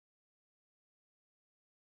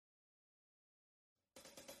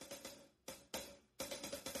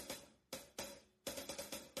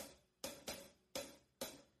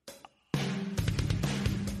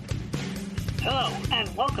Hello,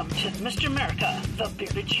 and welcome to Mr. America, The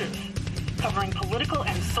Bearded Truth, covering political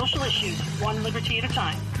and social issues one liberty at a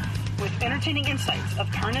time, with entertaining insights of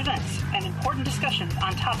current events and important discussions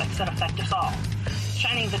on topics that affect us all,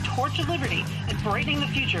 shining the torch of liberty and brightening the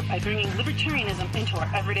future by bringing libertarianism into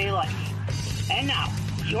our everyday life. And now,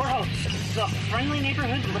 your host, the friendly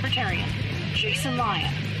neighborhood libertarian, Jason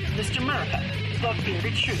Lyon, Mr. America, The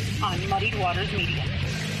Bearded Truth on Muddied Waters Media.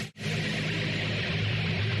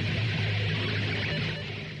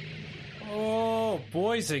 Oh,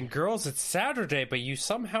 boys and girls, it's Saturday, but you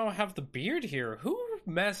somehow have the beard here. Who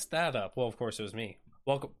messed that up? Well, of course, it was me.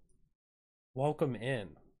 Welcome in,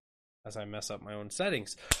 as I mess up my own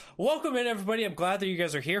settings. Welcome in, everybody. I'm glad that you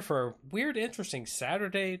guys are here for a weird, interesting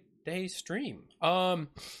Saturday day stream.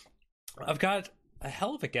 I've got a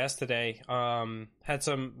hell of a guest today. Had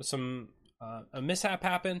a mishap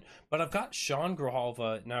happen, but I've got Sean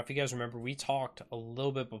Grijalva. Now, if you guys remember, we talked a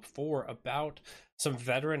little bit before about some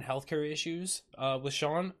veteran healthcare issues with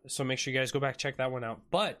Sean, so make sure you guys go back and check that one out.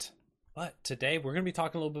 But today we're going to be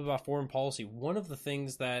talking a little bit about foreign policy. One of the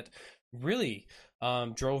things that really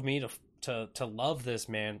drove me to love this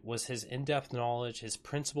man was his in-depth knowledge, his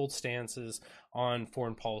principled stances on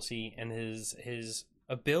foreign policy, and his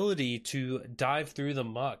ability to dive through the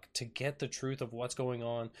muck to get the truth of what's going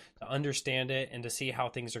on, to understand it, and to see how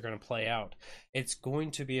things are going to play out. It's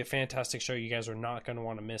going to be a fantastic show. You guys are not going to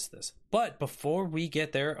want to miss this. But before we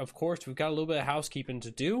get there, of course, we've got a little bit of housekeeping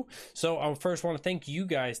to do. So I first want to thank you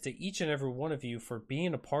guys, to each and every one of you, for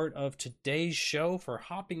being a part of today's show, for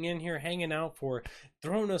hopping in here, hanging out, for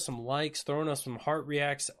throwing us some likes, throwing us some heart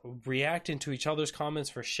reacts, reacting to each other's comments,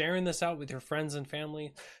 for sharing this out with your friends and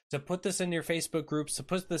family, to put this in your Facebook groups, to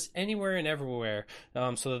put this anywhere and everywhere,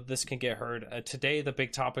 so that this can get heard. Today, the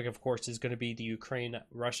big topic, of course, is going to be the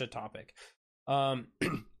Ukraine-Russia topic.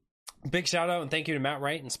 Big shout out and thank you to Matt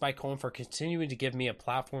Wright and Spike Cohen for continuing to give me a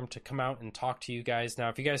platform to come out and talk to you guys. Now,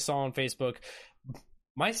 if you guys saw on Facebook,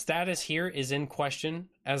 my status here is in question,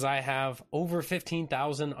 as I have over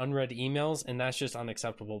 15,000 unread emails, and that's just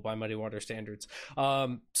unacceptable by Muddy Water standards.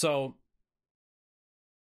 So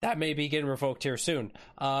that may be getting revoked here soon.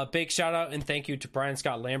 Big shout out and thank you to Brian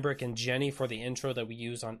Scott Lambrick and Jenny for the intro that we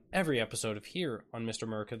use on every episode of here on Mr.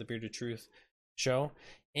 America, The Bearded Truth show.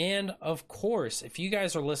 And of course, if you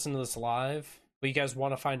guys are listening to this live, but you guys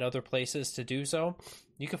want to find other places to do so,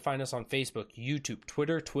 you can find us on Facebook, YouTube,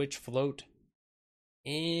 Twitter, Twitch, Float,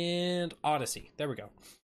 and Odyssey. There we go.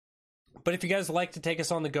 But if you guys like to take us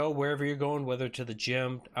on the go wherever you're going, whether to the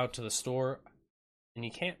gym, out to the store, and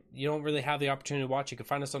you don't really have the opportunity to watch, you can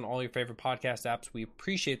find us on all your favorite podcast apps. We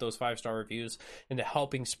appreciate those 5-star reviews and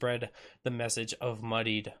helping spread the message of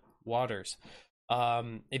Muddied Waters.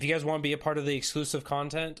 If you guys want to be a part of the exclusive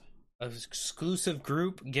content, an exclusive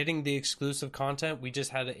group getting the exclusive content, we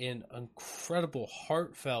just had an incredible,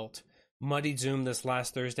 heartfelt Muddied Zoom this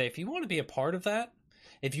last Thursday. If you want to be a part of that,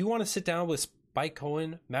 if you want to sit down with Spike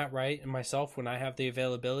Cohen, Matt Wright, and myself when I have the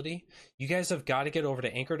availability, you guys have got to get over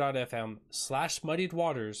to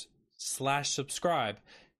anchor.fm/muddiedwaters/subscribe.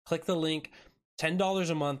 Click the link. $10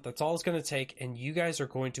 a month, that's all it's going to take, and you guys are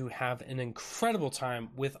going to have an incredible time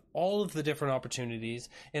with all of the different opportunities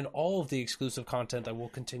and all of the exclusive content that we'll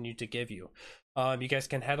continue to give you. You guys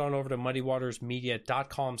can head on over to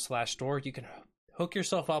muddywatersmedia.com/store. You can hook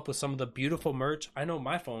yourself up with some of the beautiful merch. I know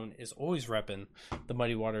my phone is always repping the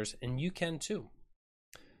Muddy Waters, and you can too.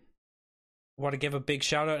 I want to give a big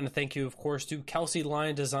shout out and a thank you, of course, to Kelsey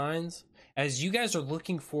Lyon Designs. As you guys are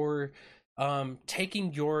looking for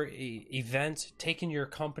taking your event, taking your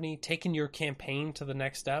company, taking your campaign to the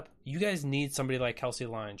next step, you guys need somebody like Kelsey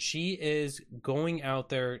Lyon. She is going out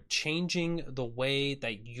there changing the way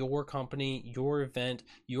that your company, your event,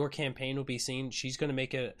 your campaign will be seen. She's going to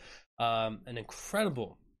make it an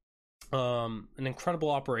incredible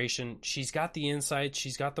operation. She's got the insights,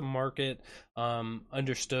 she's got the market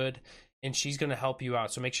understood, and she's going to help you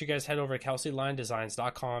out. So make sure you guys head over to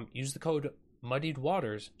KelseyLyonDesigns.com, use the code Muddied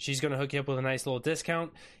Waters. She's going to hook you up with a nice little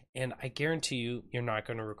discount, and I guarantee you're not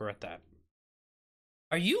going to regret that.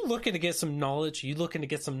 Are you looking to get some knowledge? Are you looking to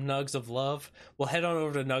get some nugs of love? Well, head on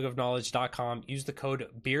over to nugofknowledge.com, use the code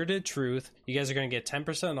Bearded Truth. You guys are going to get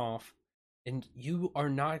 10% off, and you are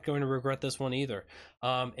not going to regret this one either.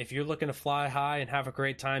 If you're looking to fly high and have a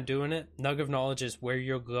great time doing it, Nug of Knowledge is where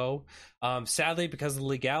you'll go. Sadly, because of the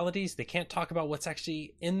legalities, they can't talk about what's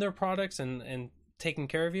actually in their products and taking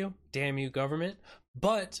care of you. Damn you, government.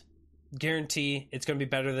 But guarantee it's going to be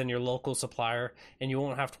better than your local supplier, and you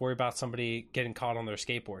won't have to worry about somebody getting caught on their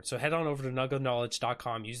skateboard. So head on over to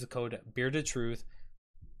nugofknowledge.com, use the code Bearded Truth,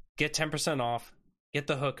 get 10% off, get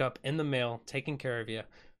the hookup in the mail, taking care of you.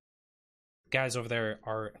 guys over there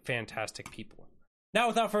are fantastic people. Now,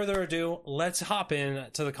 without further ado, let's hop in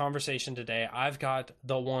to the conversation today. I've got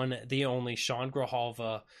the one, the only Sean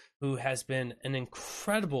Grijalva, who has been an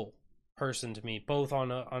incredible person to me, both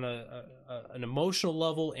on an emotional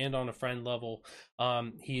level and on a friend level.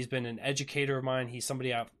 He's been an educator of mine. He's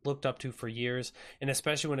somebody I've looked up to for years, and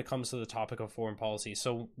especially when it comes to the topic of foreign policy.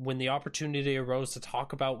 So when the opportunity arose to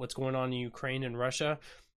talk about what's going on in Ukraine and Russia,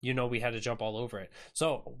 we had to jump all over it.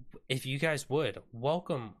 So if you guys would,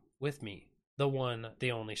 welcome with me the one,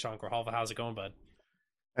 the only Sean Grijalva. How's it going, bud?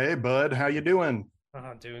 Hey, bud. How you doing?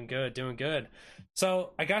 Doing good.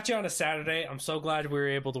 So I got you on a Saturday. I'm so glad we were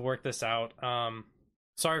able to work this out.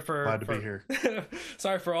 Sorry for glad to be here.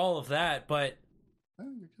 Sorry for all of that, but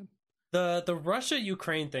oh, you're good. The Russia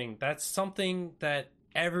Ukraine thing, that's something that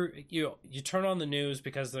you turn on the news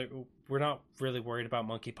because we're not really worried about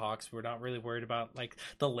monkeypox. We're not really worried about like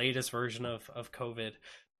the latest version of COVID.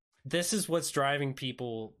 This is what's driving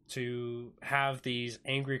people to have these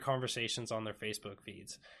angry conversations on their Facebook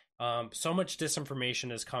feeds. So much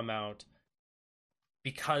disinformation has come out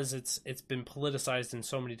because it's been politicized in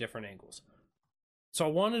so many different angles. So I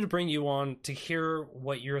wanted to bring you on to hear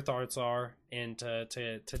what your thoughts are and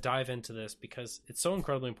to dive into this, because it's so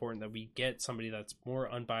incredibly important that we get somebody that's more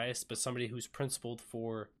unbiased, but somebody who's principled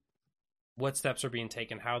for what steps are being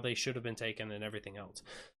taken, how they should have been taken, and everything else.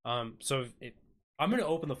 So I'm going to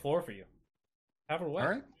open the floor for you. Have it away. All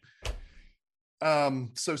right.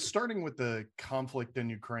 So starting with the conflict in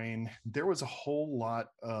Ukraine, there was a whole lot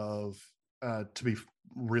of, to be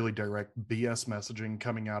really direct, BS messaging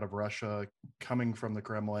coming out of Russia, coming from the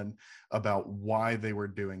Kremlin about why they were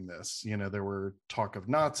doing this. There were talk of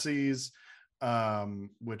Nazis,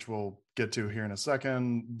 which we'll get to here in a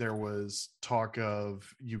second. There was talk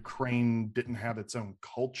of Ukraine didn't have its own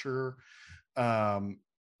culture.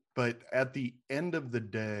 But at the end of the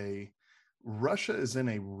day, Russia is in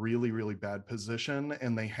a really, really bad position,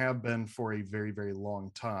 and they have been for a very, very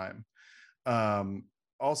long time.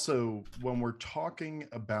 Also, when we're talking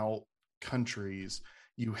about countries,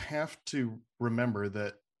 you have to remember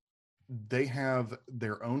that they have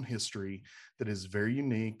their own history that is very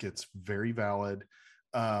unique. It's very valid.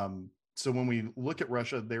 So when we look at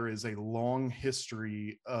Russia, there is a long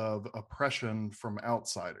history of oppression from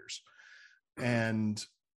outsiders. And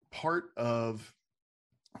part of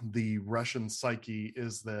the Russian psyche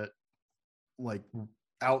is that like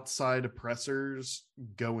outside oppressors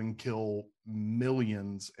go and kill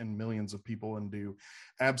millions and millions of people and do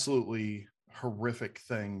absolutely horrific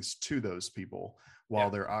things to those people while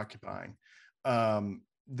they're occupying.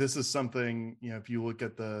 This is something, if you look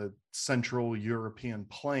at the Central European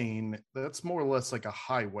plain, that's more or less like a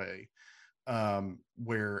highway.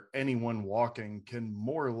 Where anyone walking can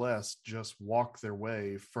more or less just walk their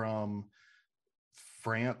way from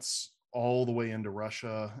France all the way into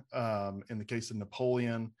Russia. In the case of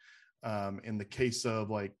Napoleon, in the case of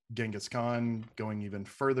like Genghis Khan, going even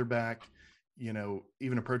further back,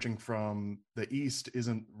 even approaching from the east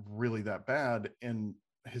isn't really that bad. And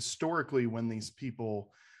historically, when these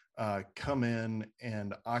people come in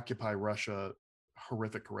and occupy Russia,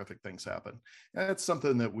 horrific things happen. And that's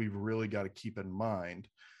something that we've really got to keep in mind.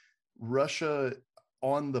 Russia,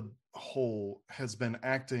 on the whole, has been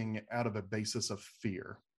acting out of a basis of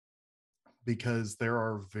fear, because there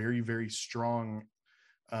are very, very strong,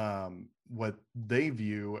 what they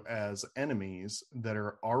view as enemies that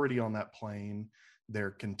are already on that plane.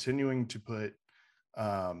 They're continuing to put,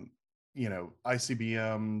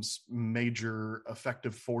 ICBMs, major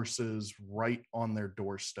effective forces, right on their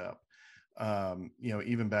doorstep.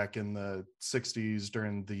 Even back in the 60s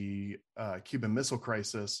during the Cuban Missile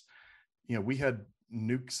Crisis, we had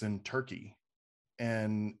nukes in Turkey.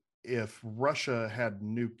 And if Russia had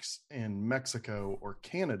nukes in Mexico or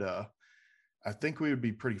Canada, I think we would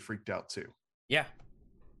be pretty freaked out too. Yeah,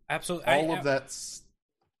 absolutely. I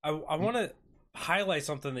want to highlight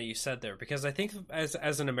something that you said there, because I think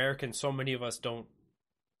as an American, so many of us don't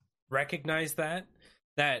recognize that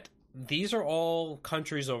these are all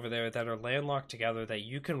countries over there that are landlocked together, that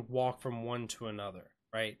you can walk from one to another,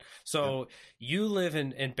 right? So you live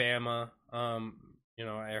in Bama.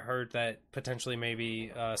 I heard that potentially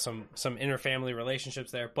maybe some interfamily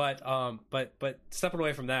relationships there, but stepping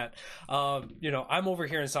away from that, I'm over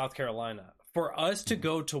here in South Carolina. For us to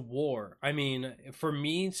go to war, I mean, for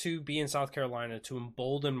me to be in South Carolina, to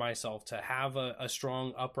embolden myself, to have a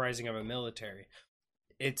strong uprising of a military,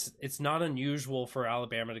 it's not unusual for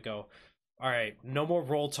Alabama to go, all right, no more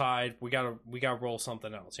Roll Tide. We gotta roll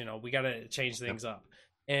something else. We gotta change things up.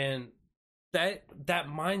 And that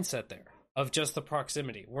mindset there of just the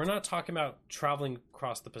proximity. We're not talking about traveling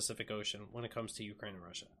across the Pacific Ocean when it comes to Ukraine and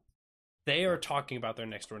Russia. They are talking about their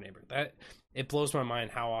next door neighbor. That it blows my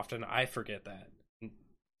mind how often I forget that.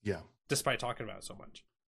 Yeah. Despite talking about it so much.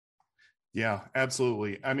 Yeah,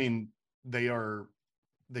 absolutely. I mean, they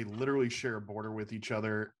literally share a border with each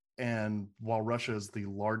other. And while Russia is the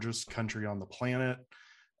largest country on the planet,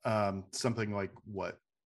 something like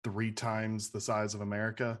 3 times the size of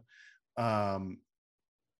America,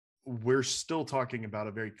 we're still talking about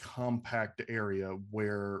a very compact area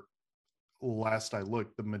where, last I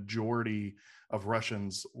looked, the majority of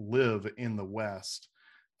Russians live in the West,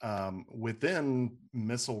 within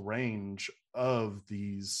missile range of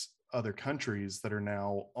these other countries that are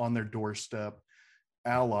now on their doorstep,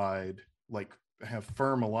 allied, like have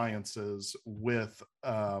firm alliances with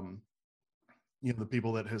the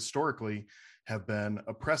people that historically have been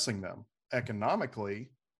oppressing them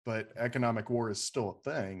economically. But economic war is still a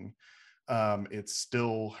thing. It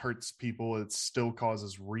still hurts people. It still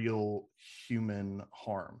causes real human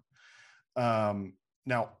harm.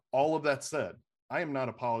 Now, all of that said, I am not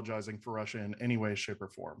apologizing for Russia in any way, shape, or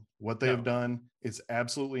form. What they have done is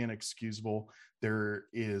absolutely inexcusable. There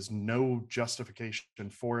is no justification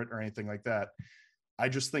for it or anything like that. I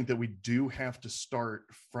just think that we do have to start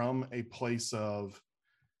from a place of,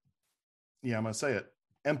 I'm going to say it,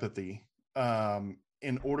 empathy,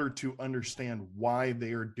 in order to understand why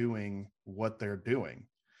they are doing what they're doing.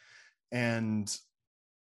 And,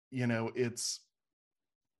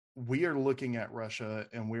 we are looking at Russia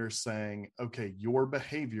and we're saying, okay, your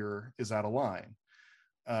behavior is out of line.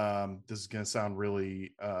 This is going to sound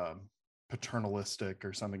really paternalistic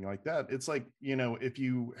or something like that. It's like, if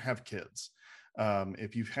you have kids,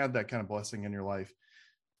 if you've had that kind of blessing in your life,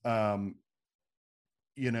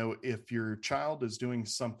 if your child is doing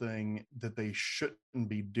something that they shouldn't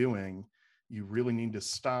be doing, you really need to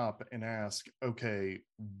stop and ask, okay,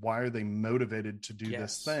 why are they motivated to do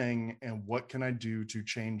this thing? And what can I do to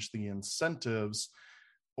change the incentives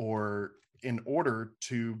or in order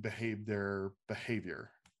to behave their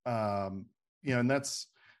behavior? And that's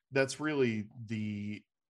really the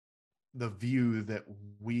view that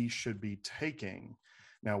we should be taking.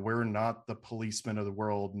 Now, we're not the policemen of the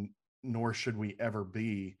world, nor should we ever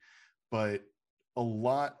be, but a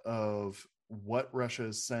lot of what Russia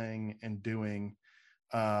is saying and doing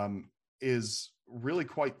is really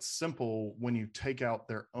quite simple when you take out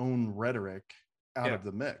their own rhetoric out of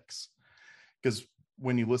the mix. Because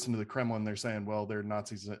when you listen to the Kremlin, they're saying, well, they're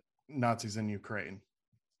Nazis in Ukraine.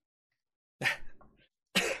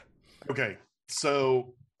 Okay,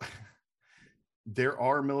 so there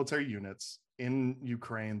are military units in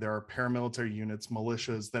Ukraine. There are paramilitary units,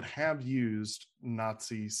 militias that have used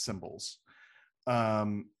Nazi symbols.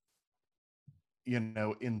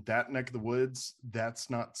 In that neck of the woods, that's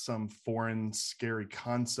not some foreign, scary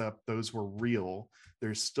concept. Those were real.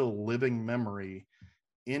 There's still living memory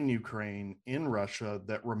in Ukraine, in Russia,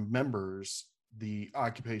 that remembers the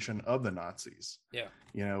occupation of the Nazis.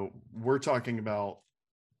 Yeah. We're talking about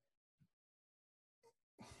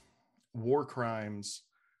war crimes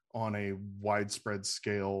on a widespread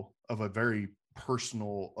scale of a very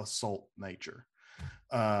personal assault nature.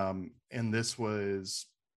 And this was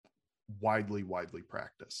widely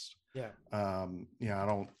practiced. I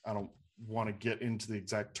don't want to get into the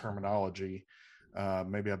exact terminology.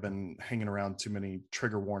 Maybe I've been hanging around too many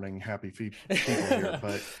trigger warning happy people here,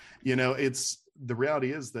 but it's the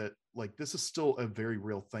reality is that this is still a very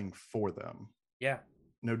real thing for them. Yeah.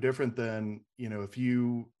 No different than, if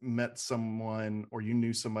you met someone or you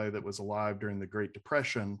knew somebody that was alive during the Great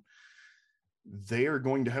Depression, they are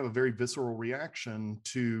going to have a very visceral reaction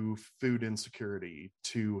to food insecurity,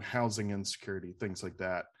 to housing insecurity, things like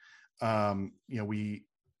that. We,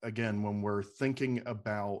 again, when we're thinking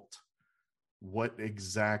about what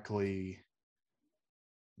exactly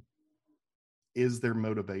is their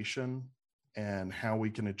motivation and how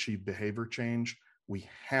we can achieve behavior change, we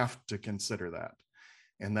have to consider that.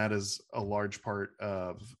 And that is a large part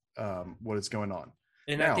of what is going on.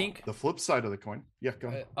 And now, I think the flip side of the coin. Yeah, go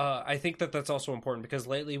ahead. I think that's also important because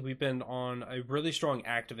lately we've been on a really strong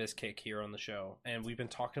activist kick here on the show. And we've been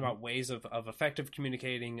talking about ways of effective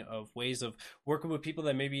communicating, of ways of working with people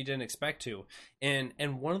that maybe you didn't expect to. And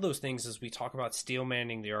one of those things is we talk about steel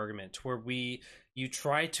manning the argument, where you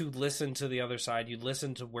try to listen to the other side, you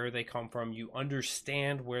listen to where they come from, you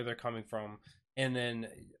understand where they're coming from. And then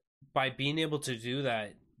by being able to do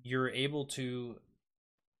that, you're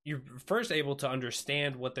first able to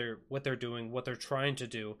understand what they're doing, what they're trying to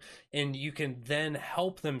do, and you can then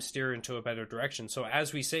help them steer into a better direction. So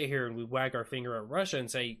as we say here and we wag our finger at Russia and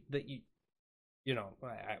say that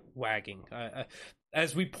wagging,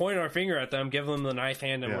 as we point our finger at them, give them the knife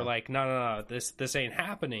hand, and we're like, no, this ain't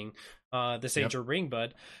happening. This ain't your ring,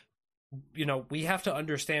 bud. we have to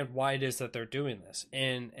understand why it is that they're doing this,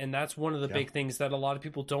 and that's one of the big things that a lot of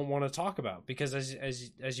people don't want to talk about, because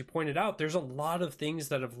as you pointed out, there's a lot of things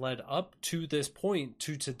that have led up to this point,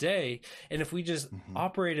 to today, and if we just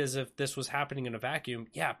operate as if this was happening in a vacuum,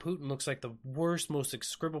 Putin looks like the worst, most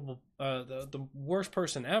execrable, the worst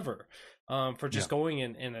person ever, for just going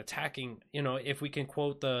and attacking. If we can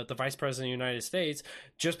quote the vice president of the United States,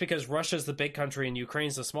 just because Russia's the big country and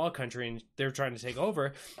Ukraine's the small country and they're trying to take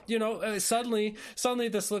over, suddenly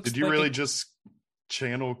this looks. Did you really just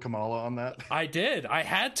channel Kamala on that? I did. I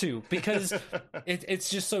had to, because it's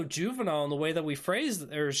just so juvenile in the way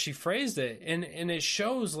that she phrased it, and it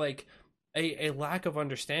shows like a lack of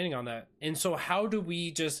understanding on that. And so how do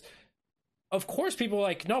we just? Of course, people are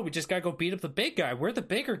like, no, we just gotta go beat up the big guy. We're the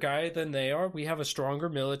bigger guy than they are. We have a stronger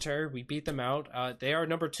military. We beat them out. They are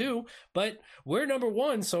number 2, but we're number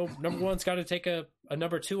 1. So number 1's got to take a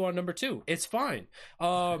number 2 on number 2. It's fine.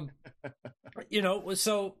 So,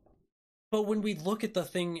 but when we look at the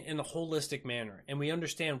thing in a holistic manner and we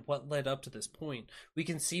understand what led up to this point, we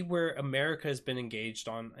can see where America has been engaged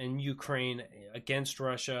in Ukraine, against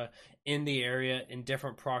Russia, in the area, in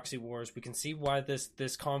different proxy wars. We can see why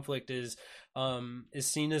this conflict is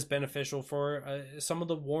seen as beneficial for some of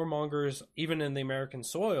the warmongers, even in the American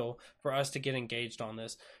soil, for us to get engaged on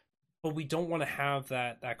this. But we don't want to have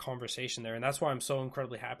that conversation there, and that's why I'm so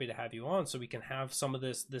incredibly happy to have you on, so we can have some of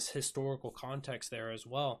this historical context there as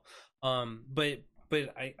well. But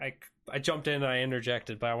I jumped in and I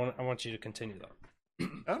interjected, but I want you to continue though.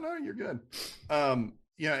 Oh no, you're good. And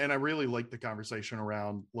I really like the conversation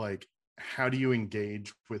around, like, how do you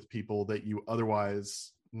engage with people that you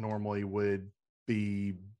otherwise normally would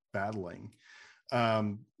be battling?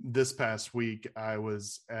 This past week, I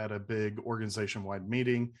was at a big organization-wide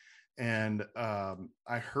meeting, and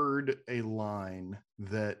I heard a line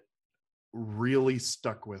that really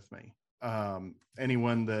stuck with me.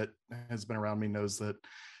 Anyone that has been around me knows that,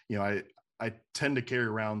 I tend to carry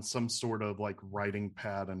around some sort of like writing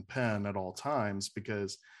pad and pen at all times,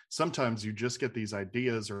 because sometimes you just get these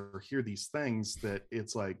ideas or hear these things that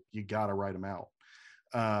it's like, you got to write them out.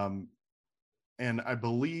 And I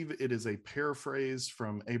believe it is a paraphrase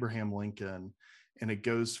from Abraham Lincoln, and it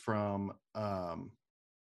goes from,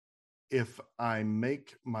 if I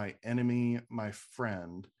make my enemy my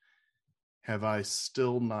friend, have I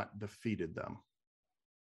still not defeated them?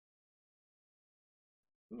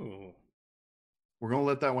 Ooh. We're going to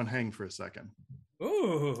let that one hang for a second.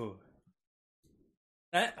 Ooh.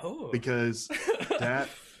 Because that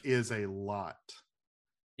is a lot.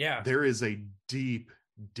 Yeah. There is a deep,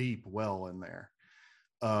 deep well in there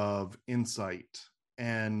of insight.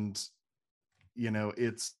 And,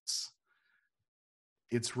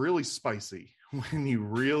 it's really spicy when you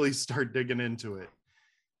really start digging into it.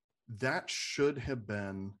 That should have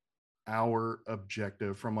been our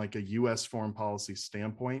objective from like a U.S. foreign policy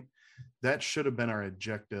standpoint. That should have been our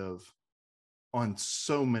objective on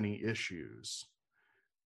so many issues,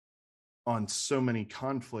 on so many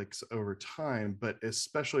conflicts over time. But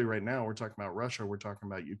especially right now, we're talking about Russia, we're talking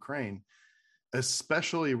about Ukraine,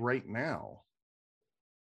 especially right now.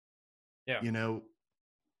 Yeah.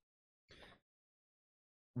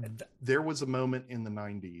 There was a moment in the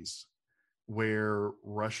 90s where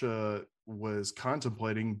Russia was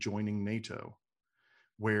contemplating joining NATO,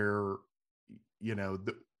 where,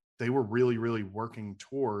 they were really, really working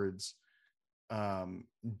towards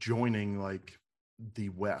joining like the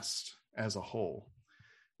West as a whole.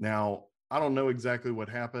 Now, I don't know exactly what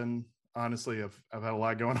happened. Honestly, I've had a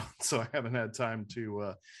lot going on, so I haven't had time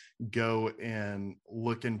to go and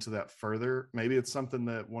look into that further. Maybe it's something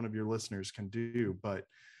that one of your listeners can do. But,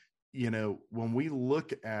 when we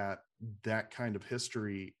look at that kind of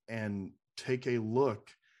history and take a look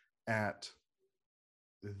at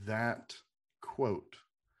that quote,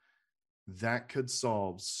 that could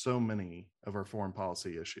solve so many of our foreign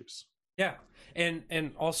policy issues. Yeah.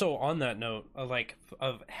 And also on that note,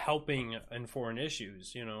 of helping in foreign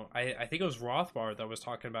issues, I think it was Rothbard that was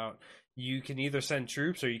talking about, you can either send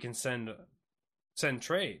troops or you can send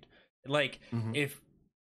trade. Like, if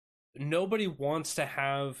nobody wants to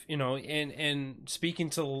have, and speaking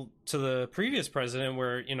to the previous president,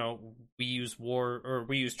 where, we use war, or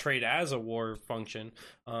we use trade as a war function,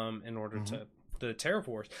 in order to the tariff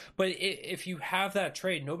wars. But if you have that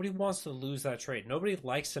trade, nobody wants to lose that trade. Nobody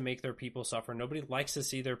likes to make their people suffer. Nobody likes to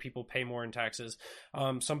see their people pay more in taxes.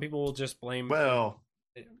 Some people will just blame. Well,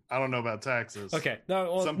 I don't know about taxes. Okay.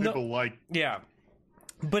 No, well, some people like. Yeah.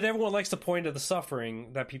 But everyone likes to point to the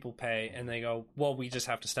suffering that people pay, and they go, well, we just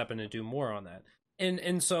have to step in and do more on that.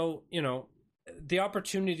 And so, the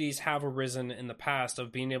opportunities have arisen in the past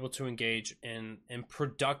of being able to engage in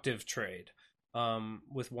productive trade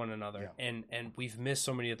with one another, Yeah. and we've missed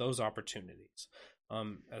so many of those opportunities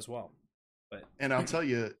as well. But And I'll tell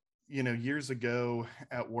you, years ago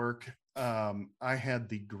at work, I had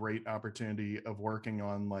the great opportunity of working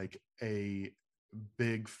on like a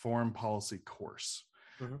big foreign policy course.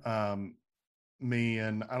 Mhm. Me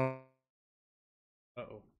and I don't.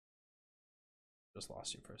 Uh-oh, just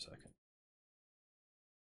lost you for a second.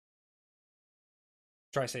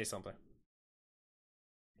 Try say something.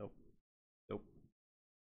 Nope. Nope.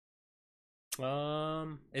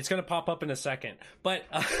 It's gonna pop up in a second, but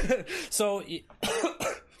so it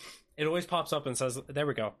always pops up and says, "There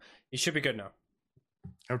we go. You should be good now."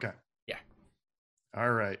 Okay. Yeah.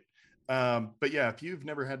 All right. But yeah, if you've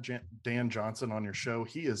never had Dan Johnson on your show,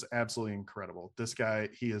 he is absolutely incredible. This guy,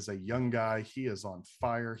 he is a young guy. He is on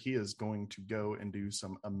fire. He is going to go and do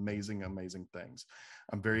some amazing, amazing things.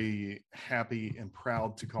 I'm very happy and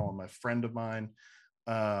proud to call him a friend of mine.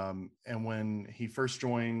 And when he first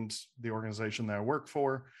joined the organization that I work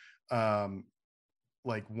for,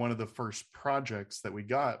 like one of the first projects that we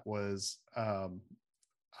got was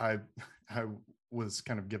I was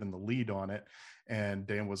kind of given the lead on it, and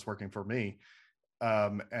Dan was working for me.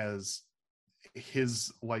 As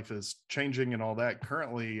his life is changing and all that,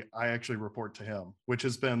 currently I actually report to him, which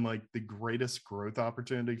has been like the greatest growth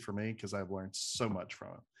opportunity for me because I've learned so much from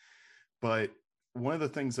him. But one of the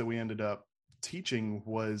things that we ended up teaching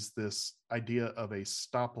was this idea of a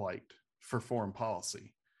stoplight for foreign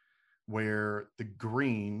policy, where the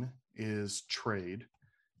green is trade,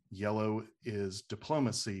 yellow is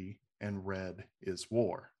diplomacy, and red is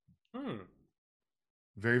war.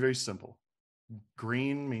 Very, very simple.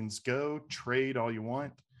 Green means go, trade all you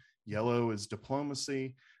want. Yellow is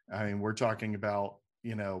diplomacy. I mean, we're talking about,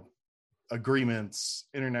 agreements,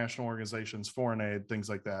 international organizations, foreign aid, things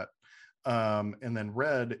like that. And then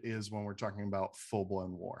red is when we're talking about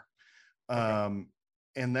full-blown war. Okay.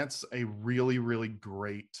 And that's a really, really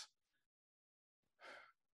great,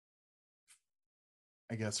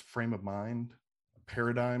 I guess, frame of mind,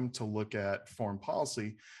 paradigm to look at foreign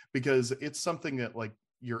policy, because it's something that like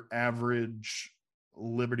your average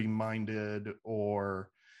liberty-minded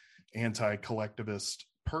or anti-collectivist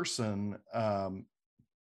person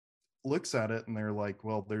looks at it and they're like,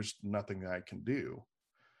 well, there's nothing that I can do.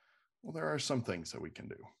 Well, there are some things that we can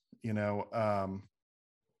do.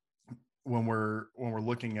 When we're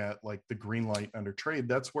looking at like the green light under trade,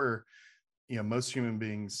 that's where most human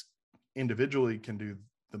beings individually can do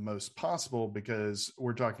the most possible, because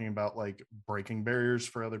we're talking about like breaking barriers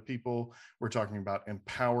for other people. We're talking about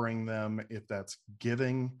empowering them, if that's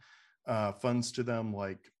giving funds to them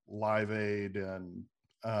like Live Aid and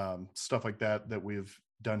stuff like that we've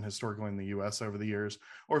done historically in the US over the years,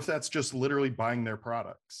 or if that's just literally buying their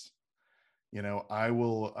products. I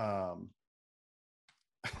will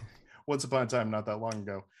once upon a time, not that long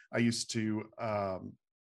ago, I used to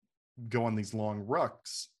go on these long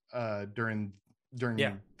rucks during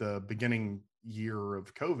the beginning year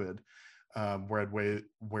of COVID, where I'd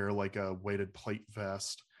wear like a weighted plate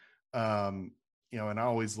vest, and I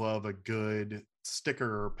always love a good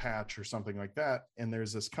sticker or patch or something like that. And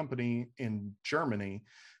there's this company in Germany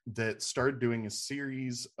that started doing a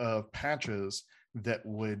series of patches that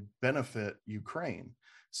would benefit Ukraine.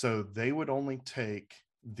 So they would only take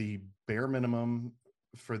the bare minimum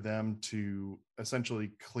for them to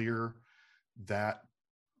essentially clear that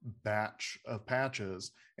batch of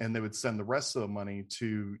patches, and they would send the rest of the money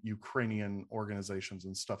to Ukrainian organizations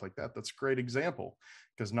and stuff like that. That's a great example,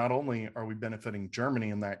 because not only are we benefiting Germany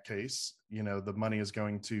in that case, the money is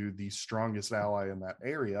going to the strongest ally in that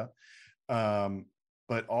area,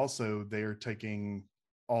 but also they're taking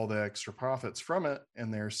all the extra profits from it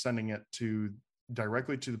and they're sending it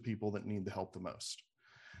directly to the people that need the help the most.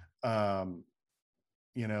 And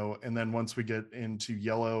then once we get into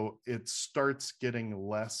yellow, it starts getting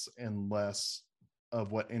less and less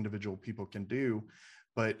of what individual people can do.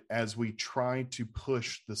 But as we try to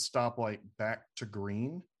push the stoplight back to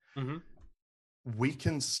green, we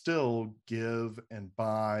can still give and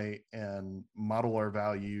buy and model our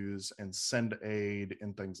values and send aid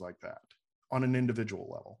and things like that on an individual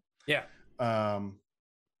level. Yeah.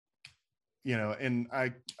 And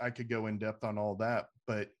I could go in depth on all that,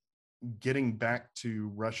 but getting back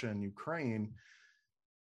to Russia and Ukraine,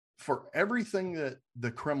 for everything that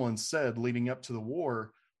the Kremlin said leading up to the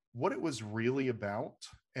war, what it was really about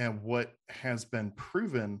and what has been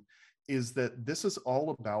proven is that this is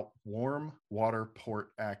all about warm water port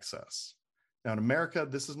access. Now in America,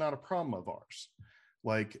 this is not a problem of ours.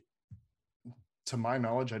 Like, to my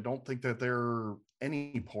knowledge, I don't think that there are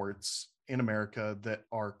any ports in America that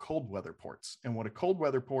are cold weather ports. And what a cold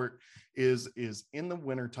weather port is in the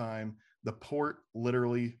wintertime, the port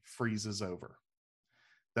literally freezes over.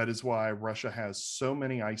 That is why Russia has so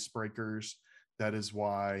many icebreakers. That is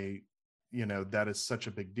why, that is such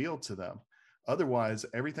a big deal to them. Otherwise,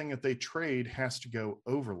 everything that they trade has to go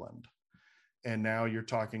overland. And now you're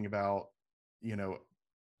talking about,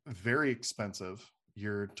 very expensive.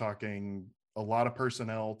 You're talking a lot of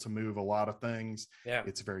personnel to move a lot of things. Yeah.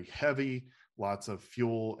 It's very heavy, lots of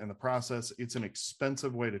fuel in the process. It's an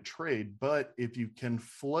expensive way to trade. But if you can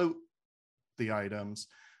float the items,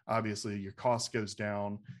 obviously your cost goes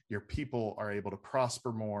down, your people are able to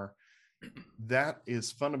prosper more. That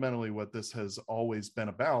is fundamentally what this has always been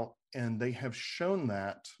about. And they have shown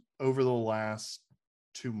that over the last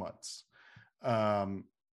 2 months. I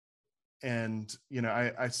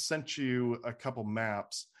sent you a couple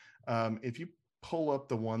maps. If you pull up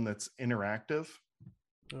the one that's interactive.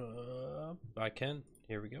 I can.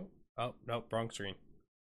 Here we go. Oh, no, wrong screen.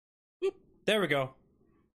 Whoop, there we go.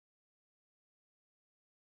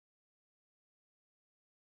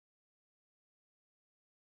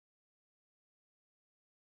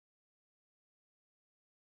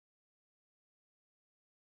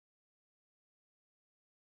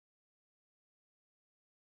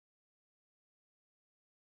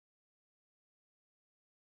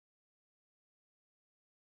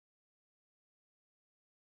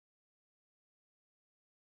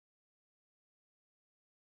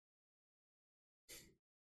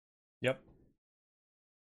 Yep.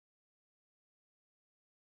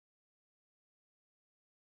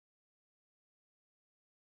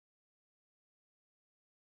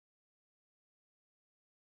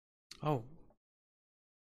 Oh.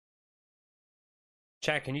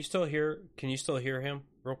 Chat, can you still hear him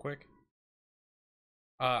real quick?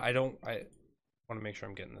 I want to make sure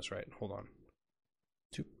I'm getting this right. Hold on.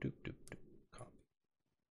 Doop, doop, doop, doop. Copy.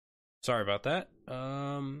 Sorry about that.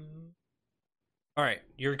 All right,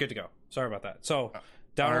 you're good to go. Sorry about that. So,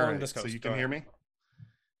 down along this coast. So you can hear me?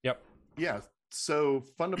 Yep. Yeah. So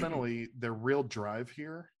fundamentally, their real drive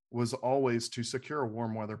here was always to secure a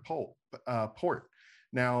warm weather port.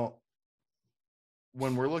 Now,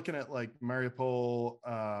 when we're looking at like Mariupol,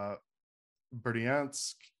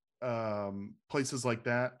 Berdyansk, places like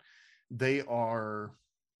that, they are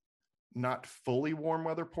not fully warm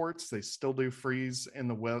weather ports. They still do freeze in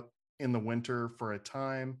the winter for a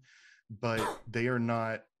time, but they are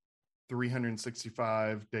not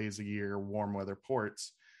 365 days a year warm weather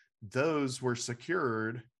ports. Those were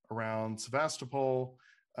secured around Sevastopol,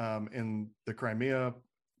 in the Crimea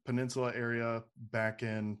Peninsula area back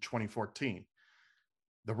in 2014.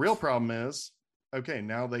 The real problem is, okay,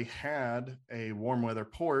 now they had a warm weather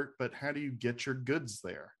port, but how do you get your goods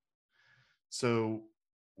there? So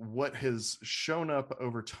what has shown up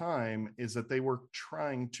over time is that they were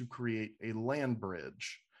trying to create a land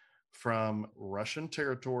bridge from Russian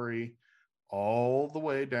territory all the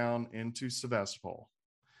way down into Sevastopol.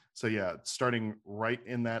 So yeah, starting right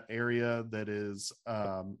in that area that is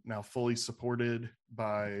now fully supported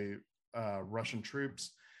by Russian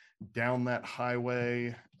troops, down that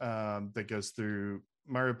highway that goes through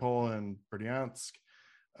Mariupol and Berdyansk,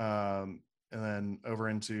 and then over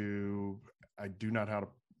into, I do not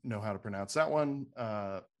know how to pronounce that one,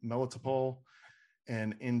 Melitopol,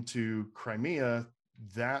 and into Crimea.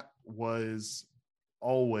 That was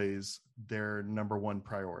always their number one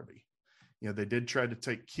priority. They did try to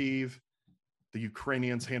take Kyiv. The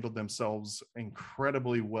Ukrainians handled themselves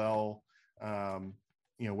incredibly well.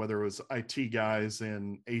 Whether it was IT guys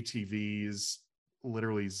in ATVs,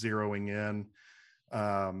 literally zeroing in,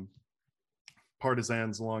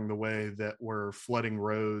 partisans along the way that were flooding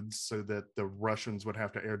roads so that the Russians would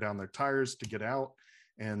have to air down their tires to get out,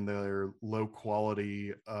 and their low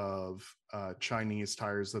quality of Chinese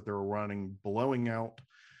tires that they were running blowing out.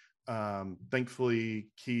 Thankfully,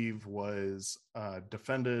 Kyiv was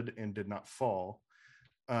defended and did not fall.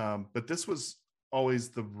 But this was always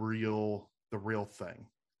the real thing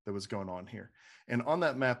that was going on here. And on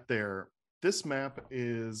that map there, this map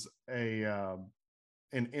is an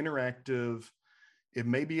interactive. It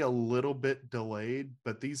may be a little bit delayed,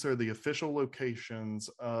 but these are the official locations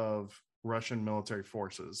of Russian military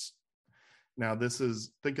forces. Now,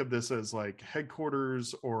 think of this as like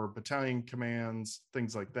headquarters or battalion commands,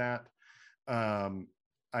 things like that.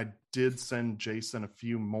 I did send Jason a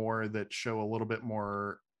few more that show a little bit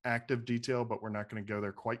more active detail, but we're not going to go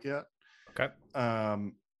there quite yet. Okay.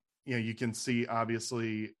 You can see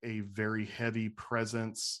obviously a very heavy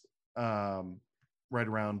presence right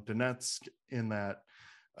around Donetsk in that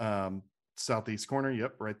southeast corner.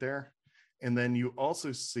 Yep, right there. And then you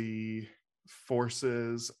also see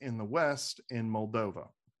forces in the West in Moldova.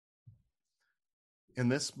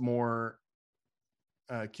 And this more,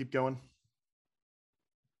 keep going.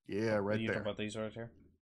 Yeah, right you there. talking about these right here?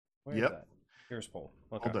 Where Yep. is that? Here's Pole.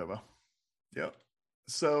 Okay. Moldova. Yep.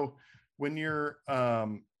 So when you're,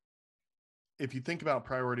 if you think about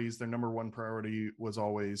priorities, their number one priority was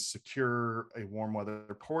always secure a warm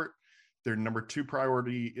weather port. Their number two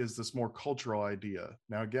priority is this more cultural idea.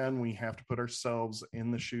 Now, again, we have to put ourselves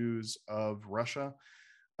in the shoes of Russia.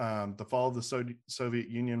 The fall of the Soviet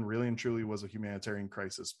Union really and truly was a humanitarian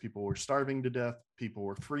crisis. People were starving to death. People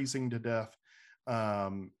were freezing to death.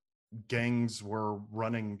 Gangs were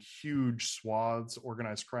running huge swaths.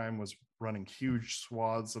 Organized crime was running huge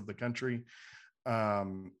swaths of the country.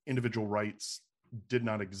 Individual rights did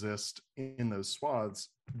not exist in those swaths.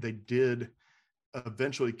 They did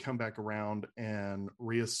eventually come back around and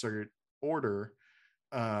reassert order,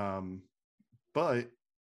 but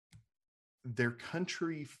their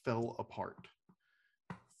country fell apart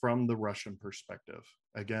from the Russian perspective.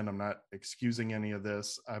 Again, I'm not excusing any of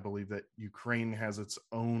this. I believe that Ukraine has its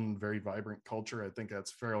own very vibrant culture. I think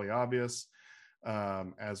that's fairly obvious,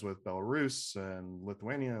 as with Belarus and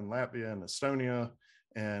Lithuania and Latvia and Estonia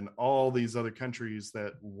and all these other countries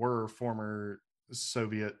that were former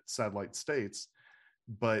Soviet satellite states.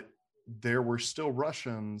 But there were still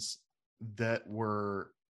Russians that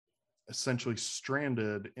were essentially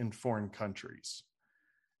stranded in foreign countries.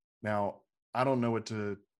 Now, I don't know what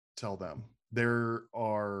to tell them. There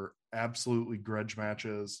are absolutely grudge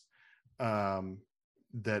matches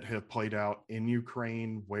that have played out in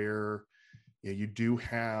Ukraine where you do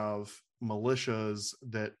have militias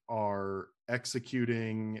that are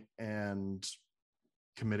executing and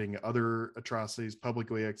committing other atrocities,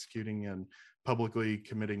 publicly executing and publicly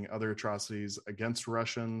committing other atrocities against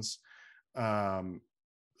Russians.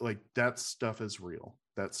 Like that stuff is real.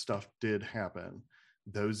 That stuff did happen.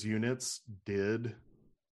 Those units did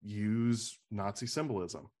use Nazi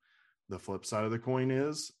symbolism. The flip side of the coin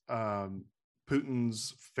is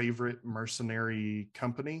Putin's favorite mercenary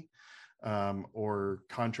company or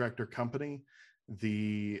contractor company,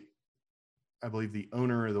 I believe the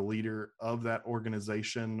owner or the leader of that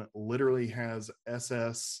organization literally has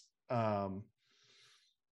SS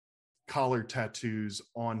collar tattoos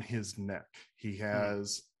on his neck. He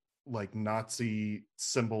has like Nazi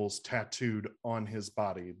symbols tattooed on his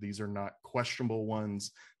body. These are not questionable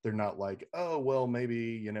ones. They're not like, oh, well,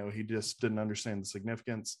 maybe, he just didn't understand the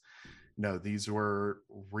significance. No, these were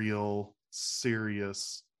real,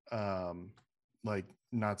 serious, like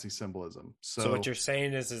Nazi symbolism. So what you're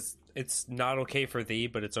saying is it's not okay for thee,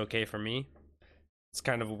 but it's okay for me. It's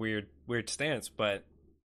kind of a weird stance, but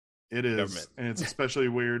it is. Government. And it's especially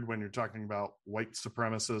weird when you're talking about white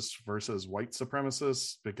supremacists versus white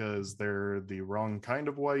supremacists because they're the wrong kind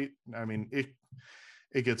of white. I mean,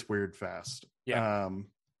 it gets weird fast. Yeah.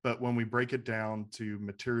 But when we break it down to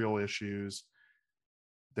material issues,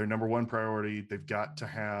 their number one priority, they've got to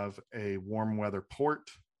have a warm weather port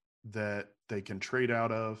that they can trade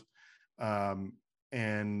out of.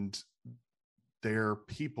 And their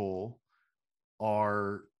people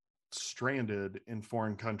are stranded in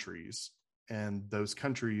foreign countries, and those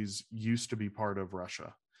countries used to be part of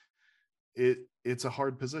Russia. It's a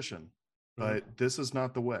hard position, but this is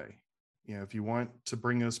not the way. If you want to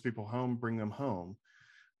bring those people home, bring them home.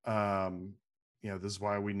 This is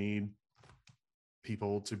why we need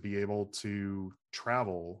people to be able to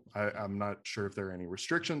travel. I'm not sure if there are any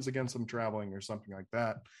restrictions against them traveling or something like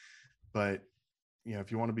that, but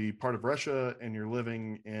if you want to be part of Russia and you're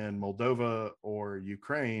living in Moldova or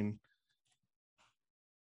Ukraine,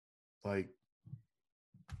 like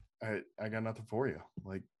I got nothing for you.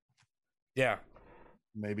 Like, yeah,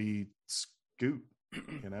 maybe scoot.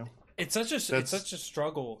 It's such a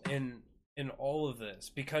struggle in all of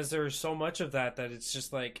this because there's so much of that it's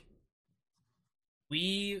just like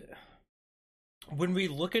when we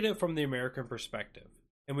look at it from the American perspective.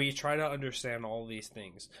 And we try to understand all these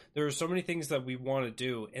things. There are so many things that we want to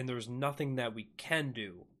do, and there's nothing that we can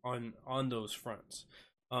do on those fronts.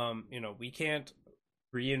 We can't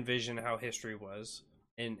re-envision how history was,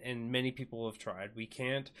 and many people have tried. We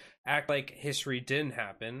can't act like history didn't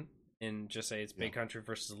happen and just say it's big country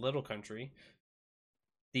versus little country.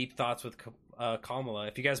 Deep Thoughts with Kamala.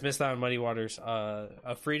 If you guys missed that on Muddy Waters,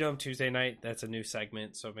 Freedom Tuesday night, that's a new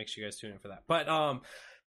segment, so make sure you guys tune in for that. But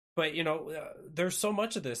there's so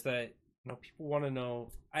much of this that people want to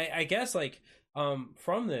know. I guess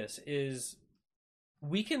from this is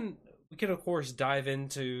we can of course dive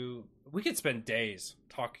into. We could spend days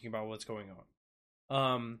talking about what's going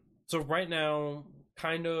on. So right now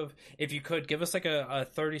kind of, if you could give us like a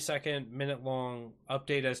 30-second, minute long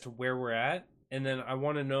update as to where we're at, and then I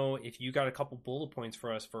want to know if you got a couple bullet points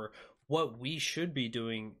for us for what we should be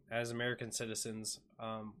doing as American citizens,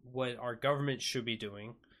 what our government should be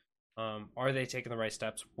doing. Are they taking the right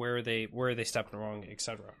steps? Where are they stepping wrong,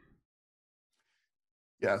 etc.?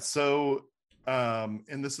 Yeah. So,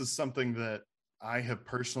 and this is something that I have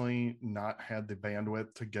personally not had the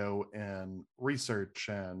bandwidth to go and research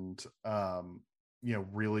and,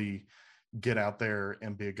 really get out there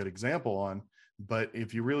and be a good example on. But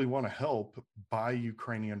if you really want to help, buy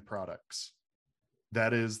Ukrainian products.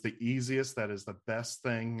 That is the easiest, that is the best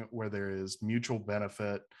thing, where there is mutual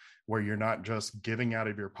benefit, where you're not just giving out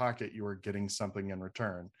of your pocket, you are getting something in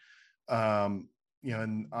return. And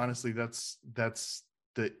honestly, that's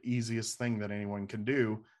the easiest thing that anyone can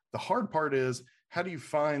do. The hard part is, how do you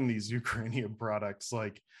find these Ukrainian products?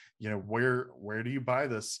 Like, where do you buy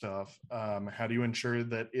this stuff? How do you ensure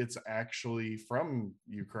that it's actually from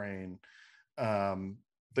Ukraine?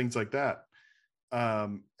 Things like that.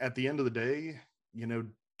 At the end of the day,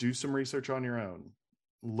 do some research on your own.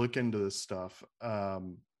 Look into this stuff. I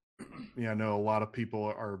know a lot of people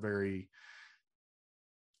are very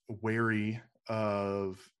wary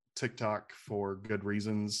of TikTok for good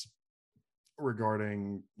reasons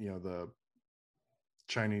regarding, the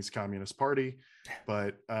Chinese Communist Party.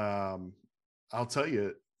 But I'll tell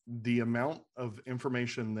you, the amount of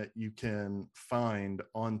information that you can find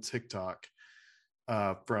on TikTok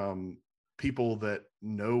from people that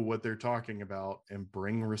know what they're talking about and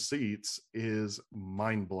bring receipts is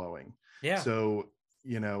mind-blowing. Yeah. So,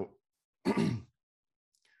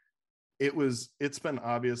 it's been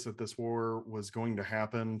obvious that this war was going to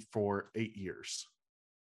happen for 8 years.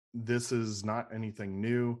 This is not anything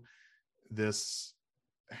new. This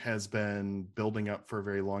has been building up for a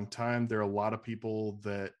very long time. There are a lot of people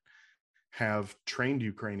that have trained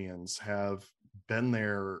Ukrainians, have been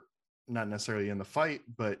there, not necessarily in the fight,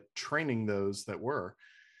 but training those that were.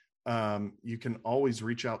 You can always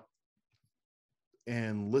reach out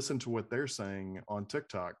and listen to what they're saying on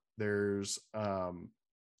TikTok. There's and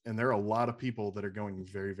there are a lot of people that are going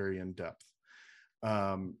very, very in depth.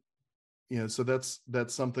 So that's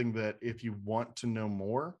something that, if you want to know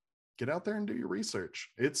more, get out there and do your research.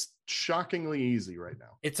 It's shockingly easy right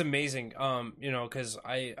now. It's amazing. Because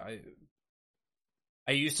I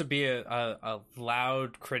used to be a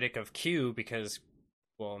loud critic of Q because,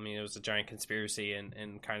 it was a giant conspiracy,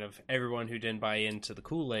 and kind of everyone who didn't buy into the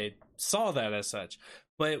Kool-Aid saw that as such.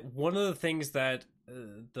 But one of the things that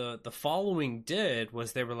the following did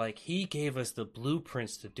was, they were like, he gave us the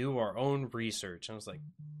blueprints to do our own research. And I was like,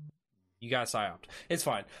 you got psyoped. It's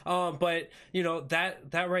fine. But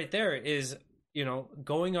that right there is,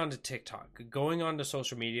 going onto TikTok, going onto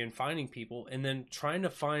social media and finding people, and then trying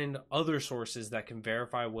to find other sources that can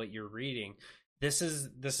verify what you're reading. This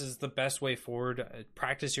is the best way forward.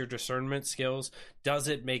 Practice your discernment skills. Does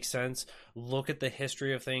it make sense? Look at the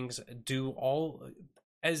history of things. Do all,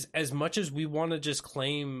 as much as we want to just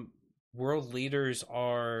claim world leaders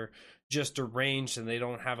are just deranged and they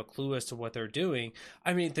don't have a clue as to what they're doing.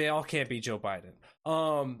 I mean, they all can't be Joe Biden.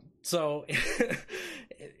 So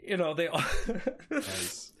they all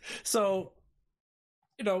nice. So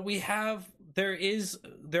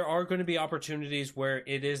there are going to be opportunities where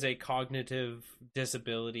it is a cognitive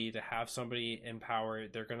disability to have somebody in power.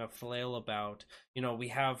 They're going to flail about. We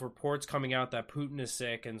have reports coming out that Putin is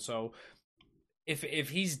sick, and so if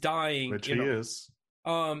he's dying, which he is.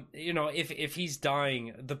 If he's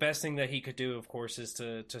dying, the best thing that he could do, of course, is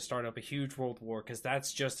to start up a huge world war, because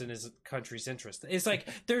that's just in his country's interest. It's like,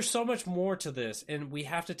 there's so much more to this, and we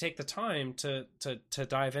have to take the time to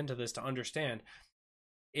dive into this to understand.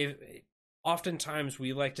 Oftentimes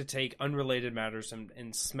we like to take unrelated matters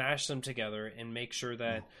and smash them together and make sure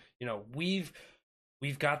that we've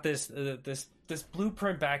got this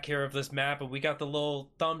blueprint back here of this map, and we got the little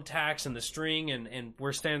thumbtacks and the string, and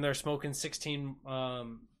we're standing there smoking 16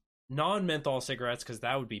 non-menthol cigarettes, because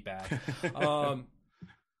that would be bad.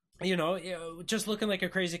 Just looking like a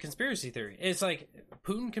crazy conspiracy theory. It's like,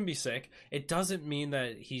 Putin can be sick. It doesn't mean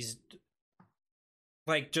that he's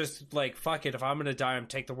just fuck it, if I'm gonna die, I'm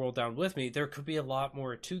take the world down with me. There could be a lot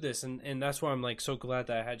more to this, and that's why I'm so glad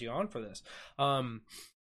that I had you on for this.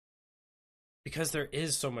 Because there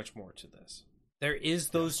is so much more to this. There is,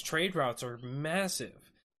 those trade routes are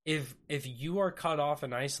massive. If you are cut off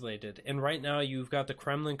and isolated, and right now you've got the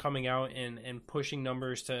Kremlin coming out and pushing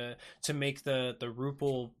numbers to make the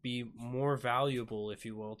ruble be more valuable, if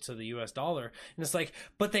you will, to the US dollar, and it's like,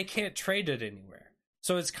 but they can't trade it anywhere.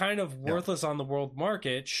 So it's kind of worthless on the world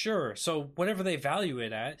market, sure. So whatever they value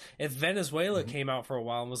it at, if Venezuela came out for a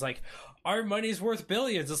while and was like, our money's worth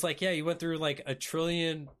billions, it's like, yeah, you went through like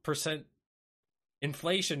 1,000,000,000%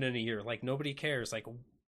 inflation in a year. Like nobody cares. Like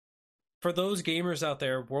for those gamers out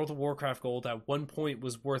there, World of Warcraft gold at one point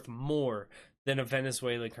was worth more than a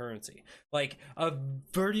Venezuelan currency. Like a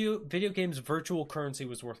video game's virtual currency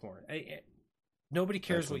was worth more. Nobody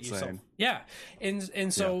cares That's what you insane. sell. Yeah,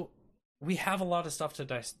 and so we have a lot of stuff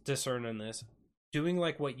to discern in this. Doing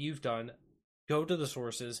like what you've done, go to the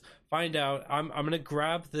sources, find out. I'm gonna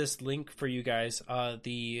grab this link for you guys.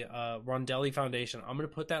 The Rondelli Foundation. I'm gonna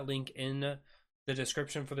put that link in the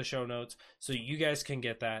description for the show notes so you guys can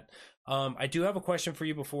get that. I do have a question for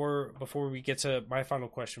you before we get to my final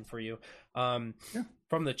question for you. From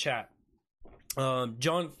the chat.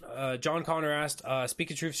 John Connor asked,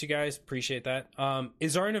 speaking truths, you guys, appreciate that.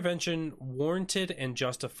 Is our intervention warranted and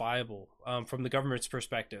justifiable from the government's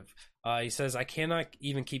perspective? He says, I cannot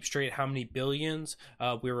even keep straight how many billions.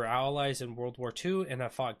 We were allies in World War II and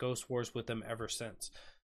have fought ghost wars with them ever since.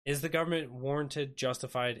 Is the government warranted,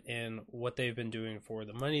 justified in what they've been doing for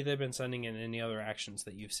the money they've been sending and any other actions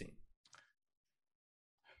that you've seen?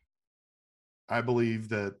 I believe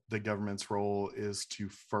that the government's role is to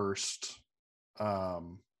first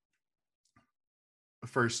and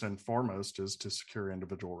foremost is to secure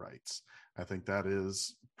individual rights. I think that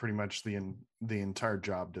is pretty much the entire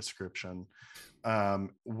job description.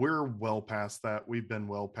 We're well past that. We've been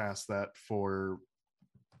well past that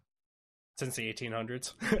since the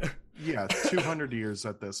 1800s. Yeah, 200 years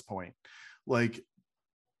at this point. Like,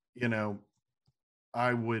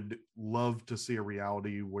 I would love to see a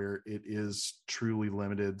reality where it is truly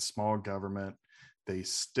limited, small government. They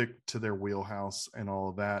stick to their wheelhouse and all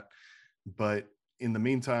of that. But in the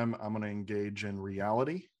meantime, I'm going to engage in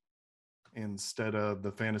reality instead of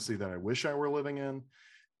the fantasy that I wish I were living in.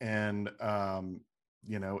 And,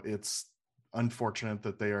 it's unfortunate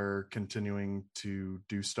that they are continuing to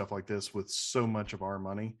do stuff like this with so much of our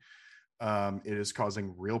money. It is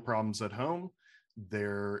causing real problems at home.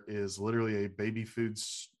 There is literally a baby food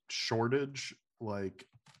shortage. Like,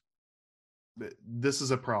 this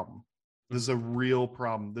is a problem. This is a real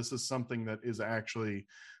problem. This is something that is actually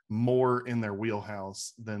more in their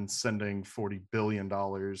wheelhouse than sending $40 billion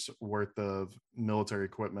worth of military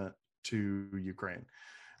equipment to Ukraine.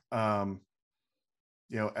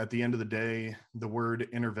 At the end of the day, the word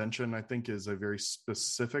intervention, I think, is a very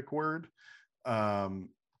specific word.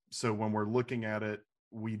 So when we're looking at it,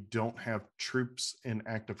 we don't have troops in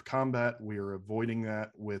active combat. We are avoiding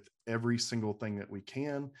that with every single thing that we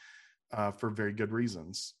can for very good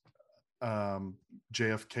reasons.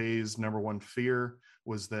 JFK's number one fear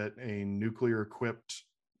was that a nuclear-equipped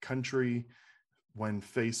country, when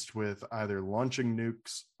faced with either launching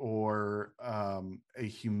nukes or a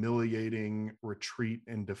humiliating retreat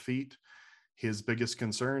and defeat, his biggest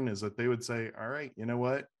concern is that they would say, all right, you know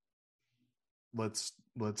what? Let's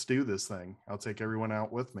do this thing. I'll take everyone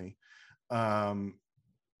out with me.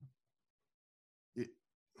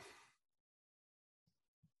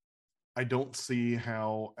 I don't see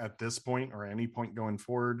how at this point or any point going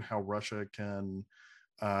forward, how Russia can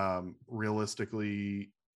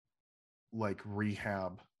realistically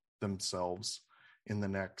rehab themselves in the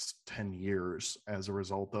next 10 years as a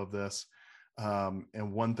result of this.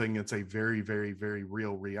 And one thing that's a very, very, very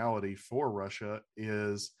real reality for Russia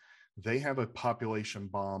is they have a population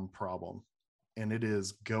bomb problem, and it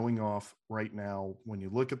is going off right now. When you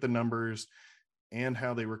look at the numbers and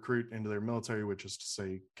how they recruit into their military, which is to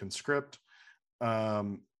say conscript,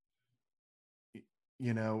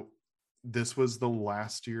 this was the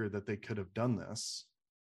last year that they could have done this.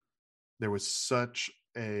 There was such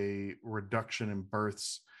a reduction in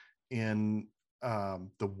births in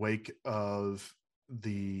the wake of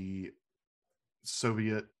the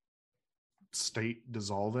Soviet state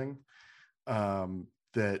dissolving,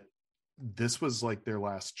 that this was like their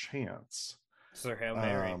last chance. So they're Hail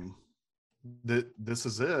Mary. This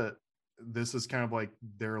is it. This is kind of like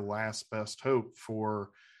their last best hope for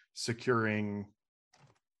securing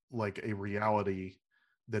like a reality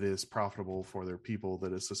that is profitable for their people,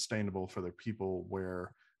 that is sustainable for their people,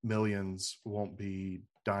 where millions won't be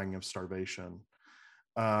dying of starvation.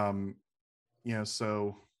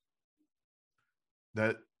 So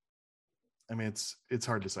that, I mean, it's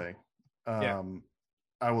hard to say.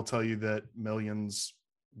 I will tell you that millions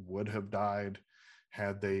would have died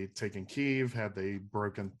had they taken Kyiv, had they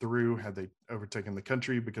broken through, had they overtaken the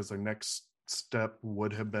country, because their next step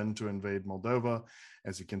would have been to invade Moldova.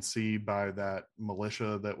 As you can see by that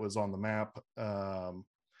militia that was on the map,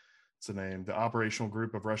 what's the name? The operational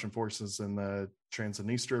group of Russian forces in the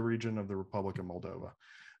Transnistria region of the Republic of Moldova.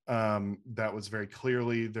 That was very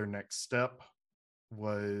clearly their next step,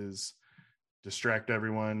 was distract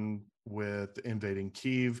everyone with invading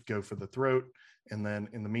Kyiv, go for the throat, and then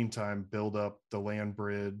in the meantime, build up the land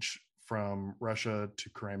bridge from Russia to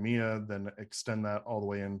Crimea, then extend that all the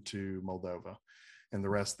way into Moldova. And the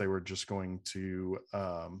rest they were just going to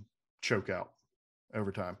choke out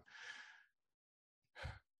over time.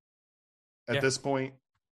 At this point,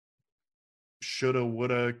 shoulda,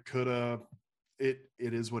 woulda, coulda, it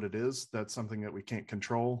is what it is. That's something that we can't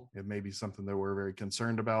control. It may be something that we're very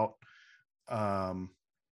concerned about.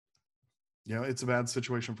 It's a bad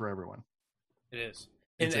situation for everyone. It is.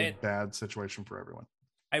 It's a bad situation for everyone.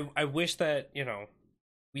 I wish that,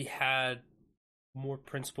 we had more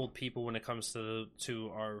principled people when it comes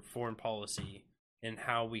to our foreign policy and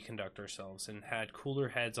how we conduct ourselves, and had cooler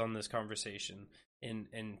heads on this conversation,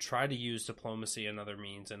 and try to use diplomacy and other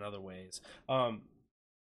means and other ways.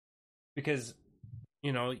 Because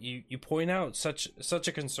you point out such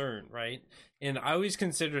a concern, right? And I always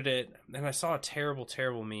considered it, and I saw a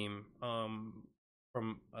terrible meme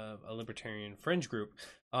from a libertarian fringe group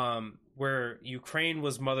where Ukraine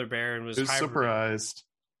was Mother Bear and was surprised.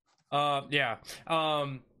 Yeah.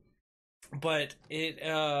 But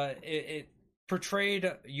it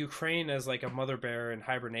portrayed Ukraine as like a mother bear in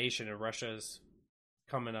hibernation, and Russia's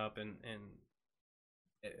coming up, and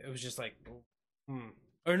it was just like,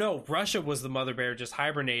 or no, Russia was the mother bear just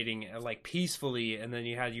hibernating like peacefully, and then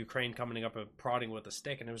you had Ukraine coming up and prodding with a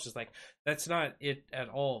stick, and it was just like, that's not it at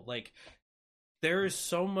all. Like, there is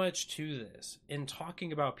so much to this in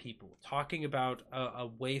talking about people, talking about a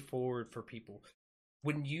way forward for people.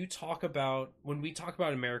 When we talk about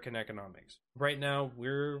American economics, right now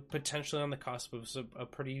we're potentially on the cusp of a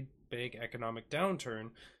pretty big economic downturn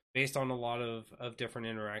based on a lot of different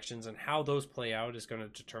interactions, and how those play out is going to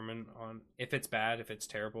determine on if it's bad, if it's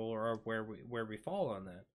terrible, or where we fall on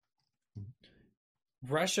that.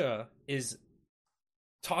 Russia is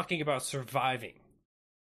talking about surviving,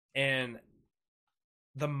 and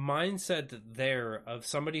the mindset there of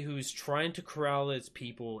somebody who's trying to corral its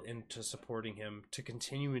people into supporting him, to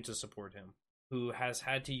continuing to support him, who has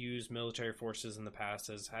had to use military forces in the past,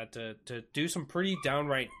 has had to do some pretty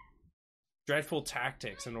downright dreadful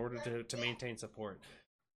tactics in order to maintain support.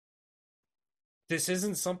 This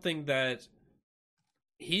isn't something that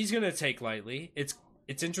he's going to take lightly. It's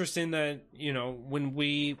interesting that, when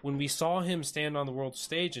we saw him stand on the world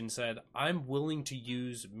stage and said, I'm willing to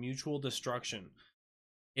use mutual destruction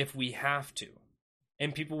if we have to,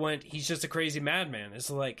 and people went, he's just a crazy madman. It's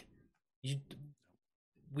like,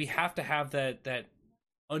 we have to have that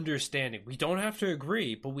understanding. We don't have to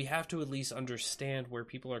agree, but we have to at least understand where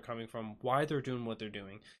people are coming from, why they're doing what they're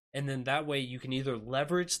doing, and then that way you can either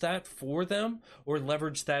leverage that for them or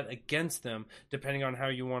leverage that against them, depending on how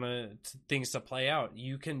you want things to play out.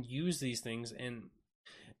 You can use these things,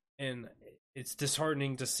 and it's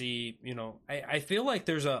disheartening to see, I feel like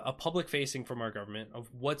there's a public facing from our government of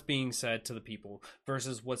what's being said to the people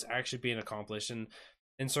versus what's actually being accomplished. And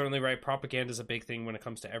certainly, right, propaganda is a big thing when it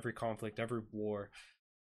comes to every conflict, every war.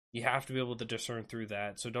 You have to be able to discern through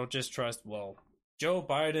that. So don't just trust, well, Joe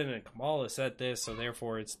Biden and Kamala said this, so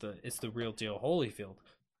therefore it's the real deal, Holyfield.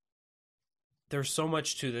 There's so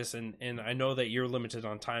much to this, and I know that you're limited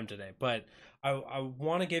on time today, but I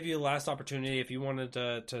want to give you a last opportunity if you wanted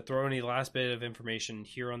to throw any last bit of information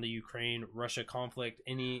here on the Ukraine-Russia conflict,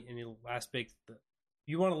 any last big...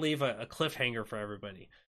 You want to leave a cliffhanger for everybody.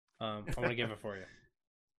 I want to give it for you.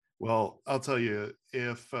 Well, I'll tell you,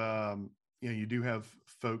 if you do have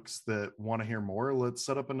folks that want to hear more, let's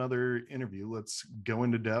set up another interview. Let's go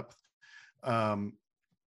into depth.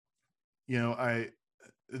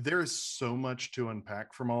 There is so much to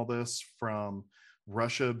unpack from all this, from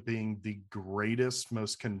Russia being the greatest,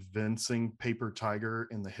 most convincing paper tiger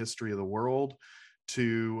in the history of the world,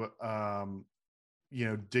 to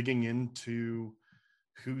digging into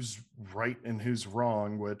who's right and who's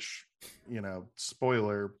wrong, which,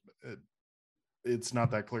 spoiler, it's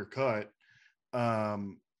not that clear cut.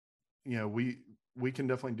 We can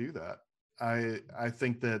definitely do that. I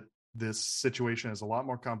think that this situation is a lot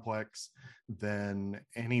more complex than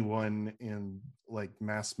anyone in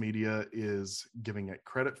mass media is giving it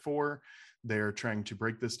credit for. They're trying to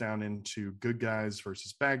break this down into good guys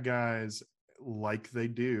versus bad guys, like they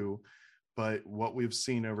do. But what we've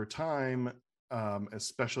seen over time,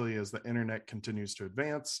 especially as the internet continues to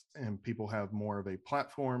advance and people have more of a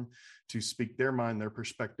platform to speak their mind, their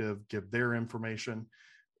perspective, give their information,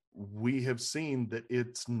 we have seen that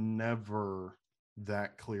it's never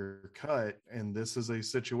that clear cut. And this is a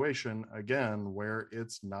situation, again, where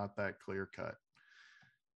it's not that clear cut.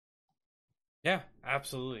 Yeah,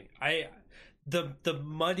 absolutely. The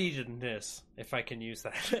muddiness, if I can use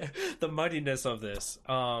that, the muddiness of this,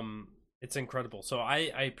 it's incredible. So I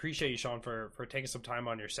appreciate you, Sean, for taking some time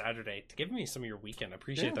on your Saturday to give me some of your weekend. I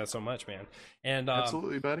appreciate that so much, man. And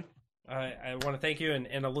absolutely, buddy. I want to thank you,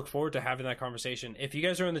 and I look forward to having that conversation. If you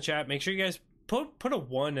guys are in the chat, make sure you guys put a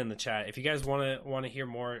 1 in the chat. If you guys want to hear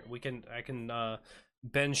more, I can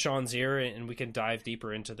bend Sean's ear, and we can dive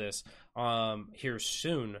deeper into this here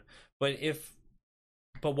soon.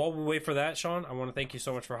 But while we wait for that, Sean, I want to thank you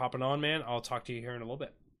so much for hopping on, man. I'll talk to you here in a little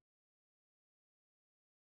bit.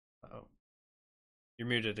 Uh-oh. You're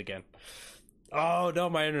muted again. Oh, no,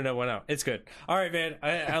 my internet went out. It's good. All right, man.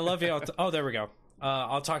 I love you. Oh, there we go.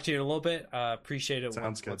 I'll talk to you in a little bit. Appreciate it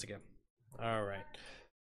once again. All right.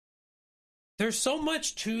 There's so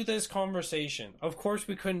much to this conversation. Of course,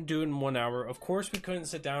 we couldn't do it in 1 hour. Of course, we couldn't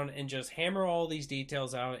sit down and just hammer all these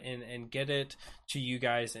details out and get it to you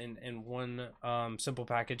guys in one simple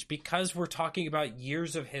package, because we're talking about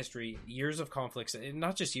years of history, years of conflicts, and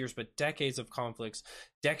not just years, but decades of conflicts,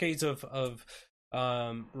 decades of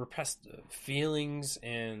repressed feelings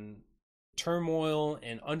and turmoil,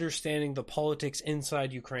 and understanding the politics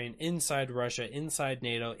inside Ukraine, inside Russia, inside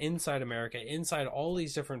NATO, inside America, inside all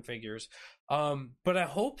these different figures. But I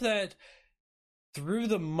hope that through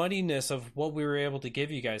the muddiness of what we were able to give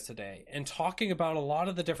you guys today, and talking about a lot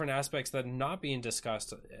of the different aspects that are not being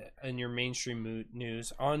discussed in your mainstream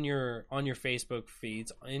news, on your Facebook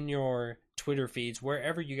feeds, in your Twitter feeds,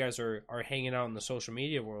 wherever you guys are hanging out in the social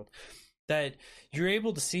media world, that you're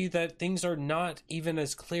able to see that things are not even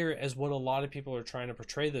as clear as what a lot of people are trying to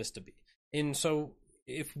portray this to be. And so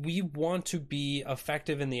if we want to be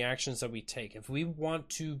effective in the actions that we take, if we want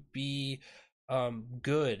to be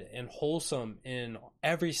good and wholesome in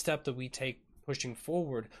every step that we take pushing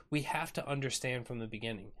forward, we have to understand from the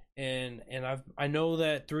beginning. And I know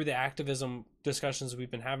that through the activism discussions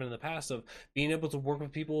we've been having in the past, of being able to work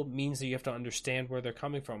with people means that you have to understand where they're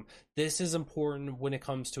coming from. This is important when it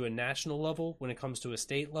comes to a national level, when it comes to a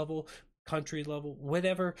state level, country level,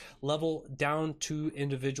 whatever level, down to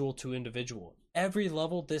individual. Every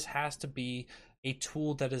level, this has to be a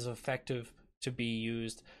tool that is effective to be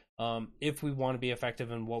used if we want to be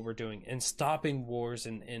effective in what we're doing, and stopping wars,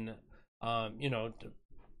 and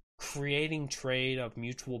creating trade of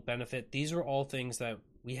mutual benefit. These are all things that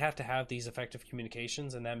we have to have, these effective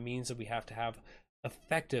communications, and that means that we have to have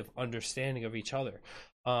effective understanding of each other.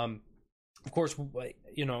 Of course,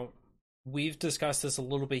 we've discussed this a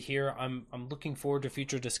little bit here. I'm looking forward to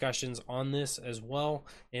future discussions on this as well,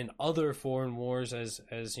 in other foreign wars, as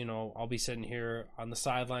I'll be sitting here on the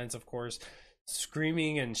sidelines, of course,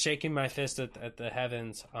 screaming and shaking my fist at the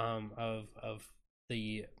heavens of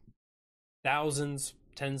the thousands,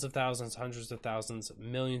 tens of thousands, hundreds of thousands,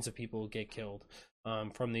 millions of people get killed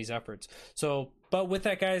from these efforts. So, but with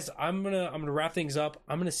that, guys, I'm gonna wrap things up.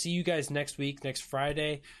 I'm gonna see you guys next week, next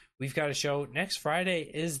Friday. We've got a show. Next Friday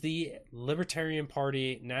is the Libertarian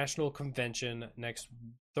Party National Convention. Next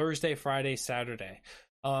Thursday, Friday, Saturday.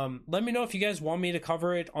 Let me know if you guys want me to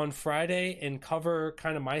cover it on Friday and cover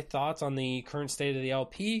kind of my thoughts on the current state of the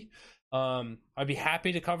LP. I'd be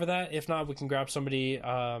happy to cover that. If not, we can grab somebody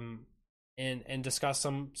and discuss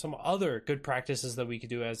some other good practices that we could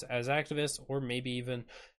do as activists, or maybe even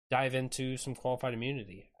dive into some qualified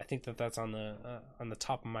immunity. I think that's on the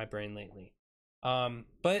top of my brain lately.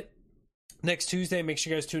 But next Tuesday, make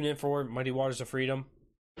sure you guys tune in for Mighty Waters of Freedom.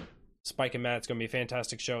 Spike and Matt, it's going to be a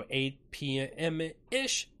fantastic show, 8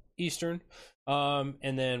 p.m.-ish Eastern.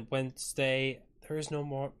 And then Wednesday, there is no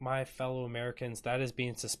more My Fellow Americans. That is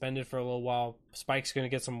being suspended for a little while. Spike's going to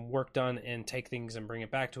get some work done and take things and bring it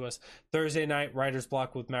back to us. Thursday night, Writer's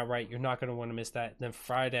Block with Matt Wright. You're not going to want to miss that. And then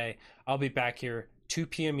Friday, I'll be back here, 2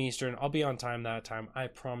 p.m. Eastern. I'll be on time that time. I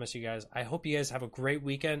promise you guys. I hope you guys have a great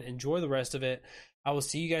weekend. Enjoy the rest of it. I will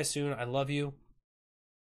see you guys soon. I love you.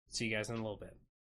 See you guys in a little bit.